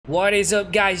What is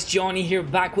up guys, Johnny here,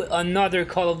 back with another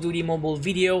Call of Duty Mobile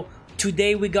video.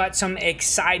 Today we got some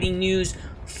exciting news.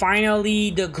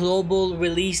 Finally, the global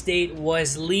release date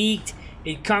was leaked.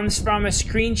 It comes from a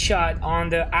screenshot on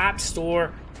the App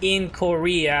Store in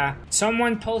Korea.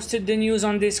 Someone posted the news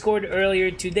on Discord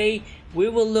earlier today. We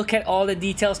will look at all the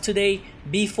details today.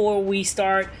 Before we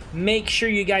start, make sure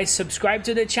you guys subscribe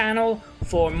to the channel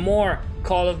for more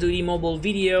Call of Duty Mobile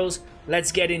videos.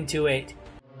 Let's get into it.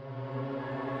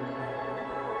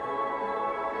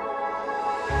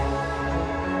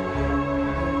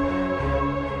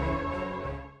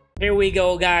 Here we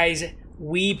go guys,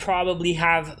 we probably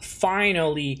have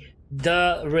finally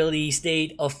the release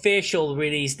date, official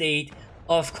release date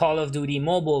of Call of Duty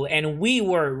Mobile, and we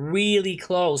were really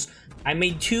close. I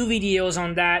made 2 videos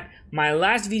on that. My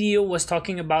last video was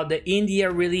talking about the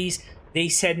India release. They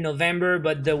said November,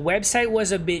 but the website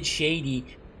was a bit shady,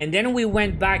 and then we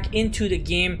went back into the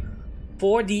game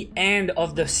for the end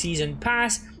of the season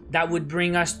pass. That would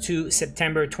bring us to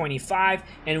September 25,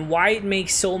 and why it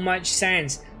makes so much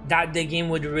sense that the game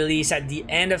would release at the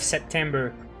end of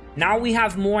September. Now we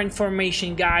have more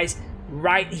information guys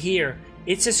right here.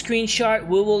 It's a screenshot.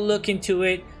 We will look into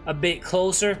it a bit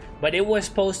closer, but it was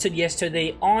posted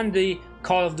yesterday on the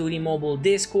Call of Duty Mobile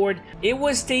Discord. It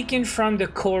was taken from the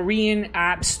Korean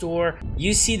App Store.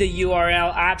 You see the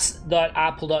URL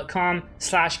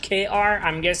apps.apple.com/kr.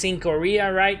 I'm guessing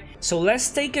Korea, right? So let's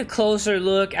take a closer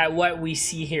look at what we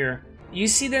see here. You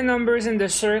see the numbers in the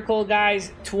circle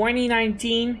guys,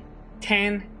 2019,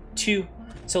 10, 2.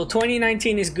 So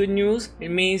 2019 is good news.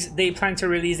 It means they plan to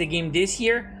release the game this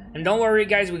year. And don't worry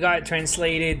guys, we got a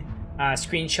translated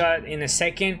screenshot in a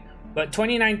second. But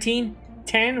 2019,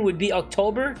 10 would be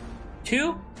October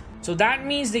 2. So that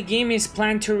means the game is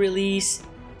planned to release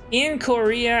in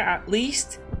Korea at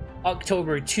least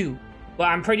October 2. But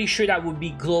I'm pretty sure that would be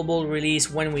global release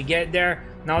when we get there.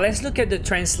 Now let's look at the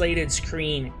translated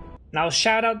screen. Now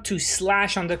shout out to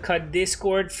Slash on the COD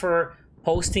Discord for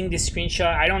posting this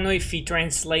screenshot. I don't know if he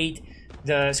translate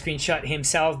the screenshot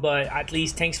himself, but at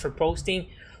least thanks for posting.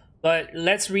 But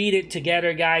let's read it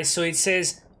together guys. So it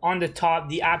says on the top,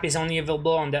 the app is only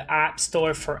available on the App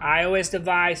Store for iOS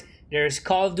device. There's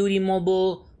Call of Duty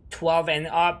Mobile 12 and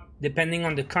up, depending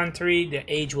on the country, the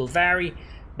age will vary,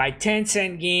 by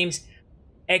Tencent Games.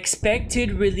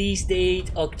 Expected release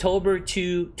date October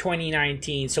 2,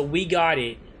 2019. So we got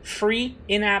it. Free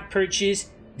in-app purchase.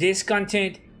 This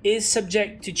content is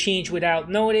subject to change without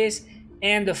notice,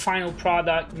 and the final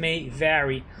product may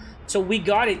vary. So we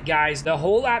got it guys. The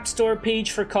whole App Store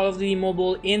page for Call of Duty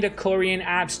Mobile in the Korean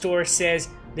App Store says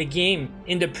the game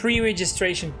in the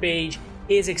pre-registration page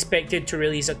is expected to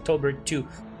release October 2.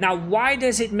 Now why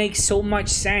does it make so much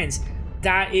sense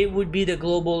that it would be the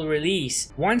global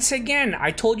release? Once again,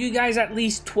 I told you guys at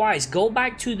least twice, go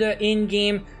back to the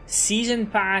in-game season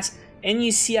pass and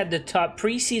you see at the top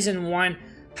pre-season 1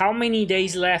 how many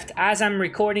days left. As I'm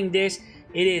recording this,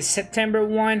 it is September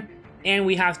 1 and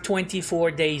we have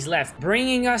 24 days left,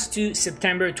 bringing us to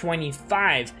September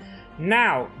 25.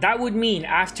 Now that would mean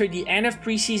after the end of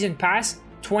pre-season pass,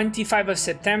 25 of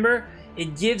September,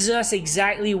 it gives us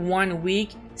exactly 1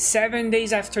 week. 7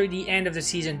 days after the end of the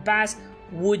season pass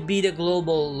would be the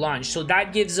global launch. So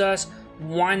that gives us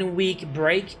 1 week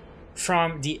break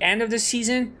from the end of the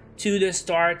season to the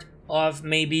start of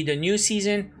maybe the new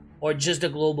season or just the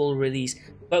global release.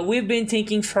 But we've been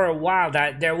thinking for a while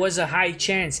that there was a high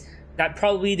chance that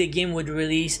probably the game would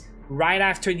release right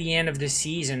after the end of the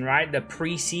season, right? The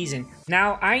pre-season.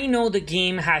 Now I know the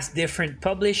game has different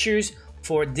publishers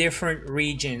for different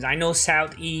regions. I know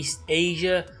Southeast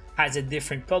Asia has a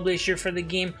different publisher for the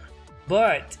game,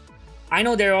 but I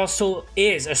know there also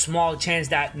is a small chance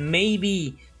that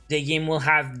maybe the game will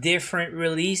have different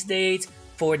release dates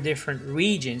for different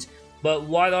regions. But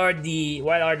what are the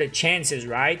chances,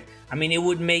 right? I mean, it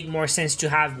would make more sense to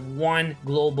have one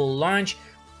global launch,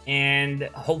 and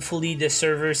hopefully the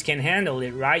servers can handle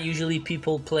it, right? Usually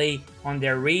people play on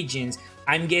their regions.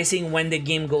 I'm guessing when the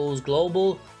game goes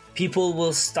global, people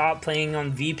will stop playing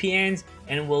on VPNs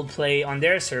and will play on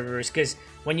their servers, because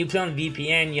when you play on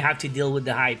VPN, you have to deal with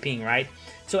the high ping, right?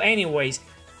 So anyways,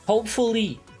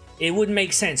 hopefully it would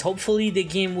make sense. Hopefully the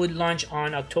game would launch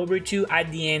on October 2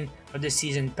 at the end of the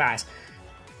season pass.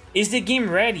 Is the game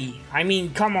ready? I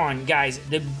mean, come on guys,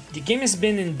 the game has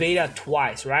been in beta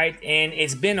twice, right? And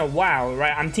it's been a while,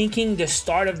 right? I'm thinking the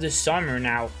start of the summer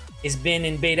now. It's been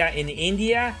in beta in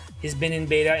India, it's been in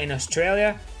beta in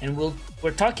Australia, and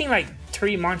we're talking like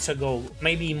 3 months ago,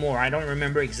 maybe more, I don't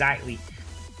remember exactly.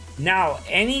 Now,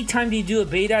 anytime they do a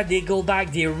beta, they go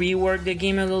back, they rework the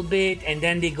game a little bit, and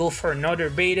then they go for another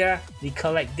beta, they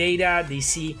collect data, they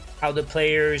see how the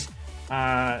players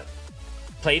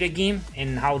play the game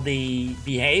and how they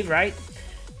behave, right?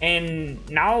 And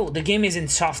now the game is in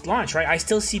soft launch, right? I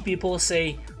still see people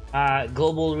say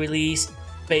global release,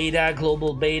 beta,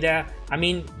 global beta. I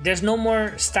mean, there's no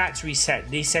more stats reset.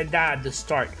 They said that at the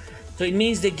start. So it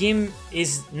means the game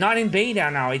is not in beta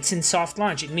now, it's in soft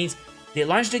launch. It means they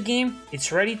launch the game,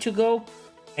 it's ready to go,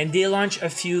 and they launch a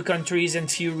few countries and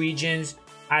few regions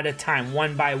at a time,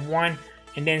 one by one,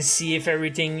 and then see if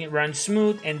everything runs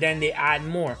smooth, and then they add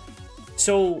more.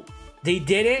 So they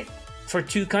did it for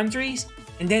 2 countries,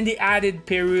 and then they added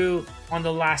Peru on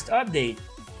the last update.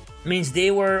 Means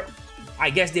they were, I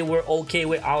guess they were okay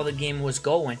with how the game was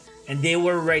going, and they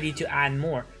were ready to add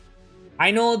more. I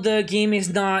know the game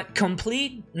is not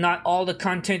complete, not all the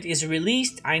content is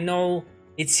released. I know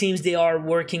it seems they are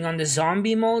working on the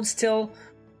zombie mode still,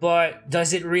 but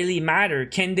does it really matter?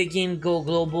 Can the game go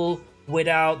global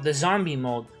without the zombie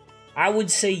mode? I would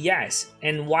say yes,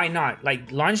 and why not?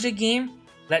 Like, launch the game,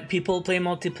 let people play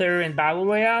multiplayer and battle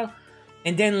royale,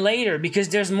 and then later, because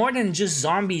there's more than just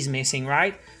zombies missing,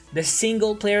 right? The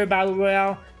single player battle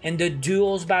royale and the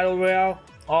duos battle royale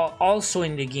are also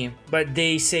in the game, but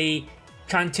they say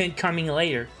content coming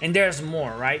later, and there's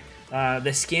more, right?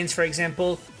 The skins, for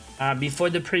example, before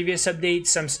the previous update,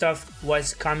 some stuff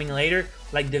was coming later,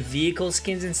 like the vehicle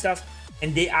skins and stuff,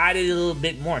 and they added a little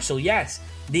bit more. So yes,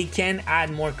 they can add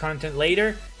more content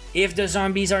later. If the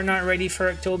zombies are not ready for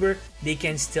October, they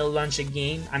can still launch a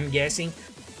game, I'm guessing.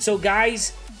 So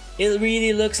guys, it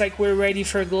really looks like we're ready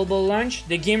for a global launch.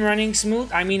 The game running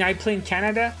smooth. I mean, I play in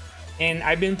Canada, and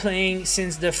I've been playing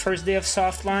since the first day of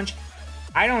soft launch.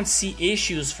 I don't see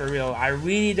issues for real. I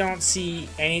really don't see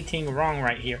anything wrong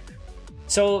right here.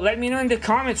 So let me know in the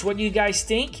comments what you guys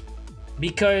think,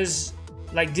 because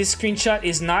like this screenshot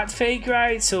is not fake,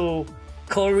 right? So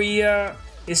Korea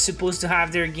is supposed to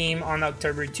have their game on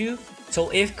October 2. So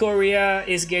if Korea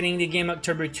is getting the game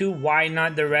October 2, why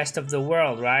not the rest of the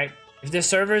world, right? If the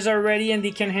servers are ready and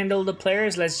they can handle the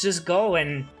players, let's just go,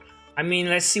 and I mean,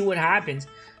 let's see what happens.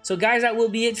 So guys, that will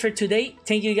be it for today.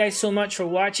 Thank you guys so much for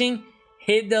watching.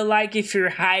 Hit the like if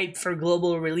you're hyped for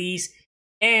global release,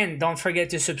 and don't forget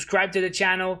to subscribe to the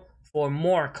channel for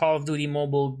more Call of Duty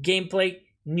Mobile gameplay,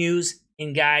 news,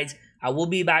 and guides. I will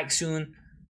be back soon.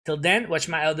 Till then, watch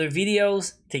my other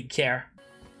videos. Take care.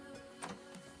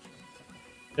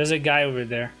 There's a guy over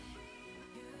there.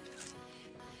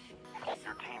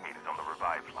 Your teammate is on the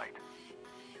revive flight.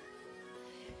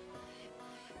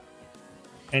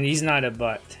 And he's not a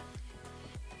bot.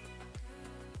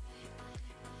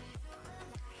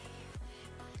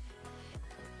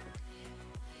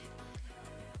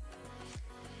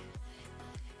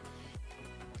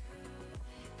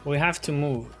 We have to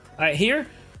move. Here,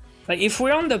 like if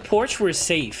we're on the porch, we're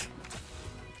safe.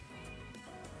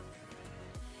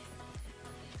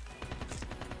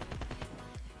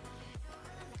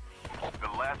 The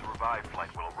last revive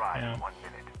flight will arrive in 1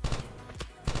 minute.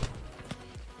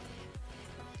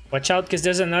 Watch out, because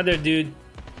there's another dude.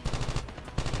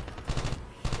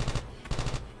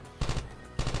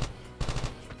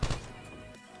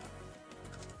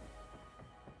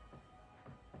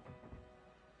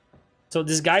 So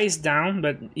this guy is down,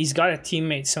 but he's got a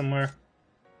teammate somewhere.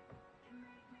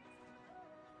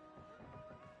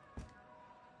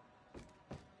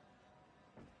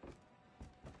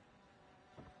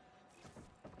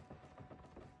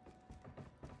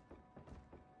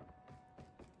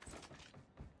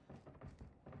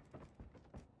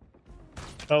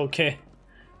 Okay.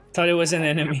 Thought it was an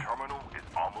enemy. The terminal is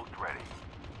almost ready.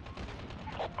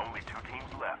 Only 2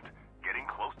 teams left, getting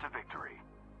close to victory.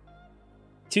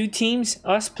 2 teams,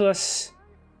 us plus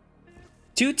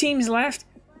 2 teams left.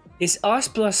 Is us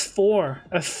plus 4,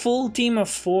 a full team of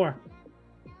 4.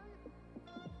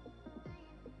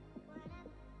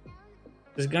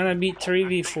 There's gonna be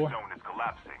 3v4. Zone is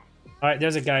collapsing. All right,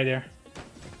 there's a guy there.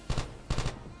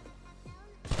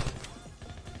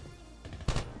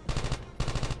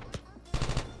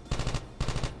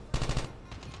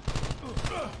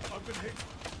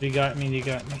 They got me, they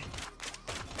got me.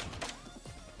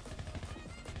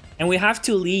 And we have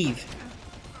to leave.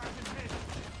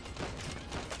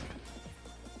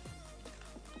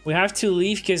 We have to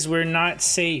leave because we're not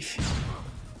safe.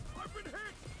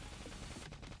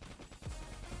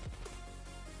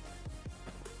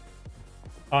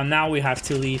 Oh, now we have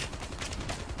to leave.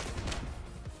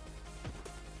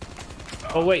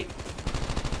 Oh, wait.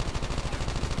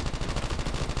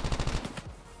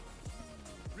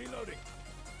 Reloading.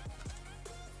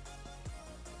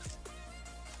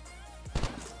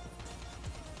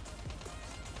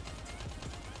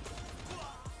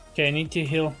 Okay, I need to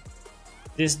heal.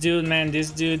 This dude, man, this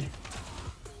dude.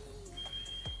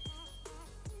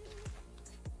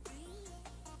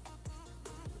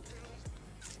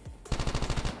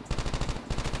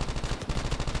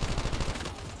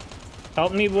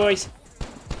 Help me, boys.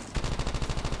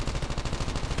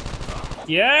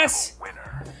 Yes!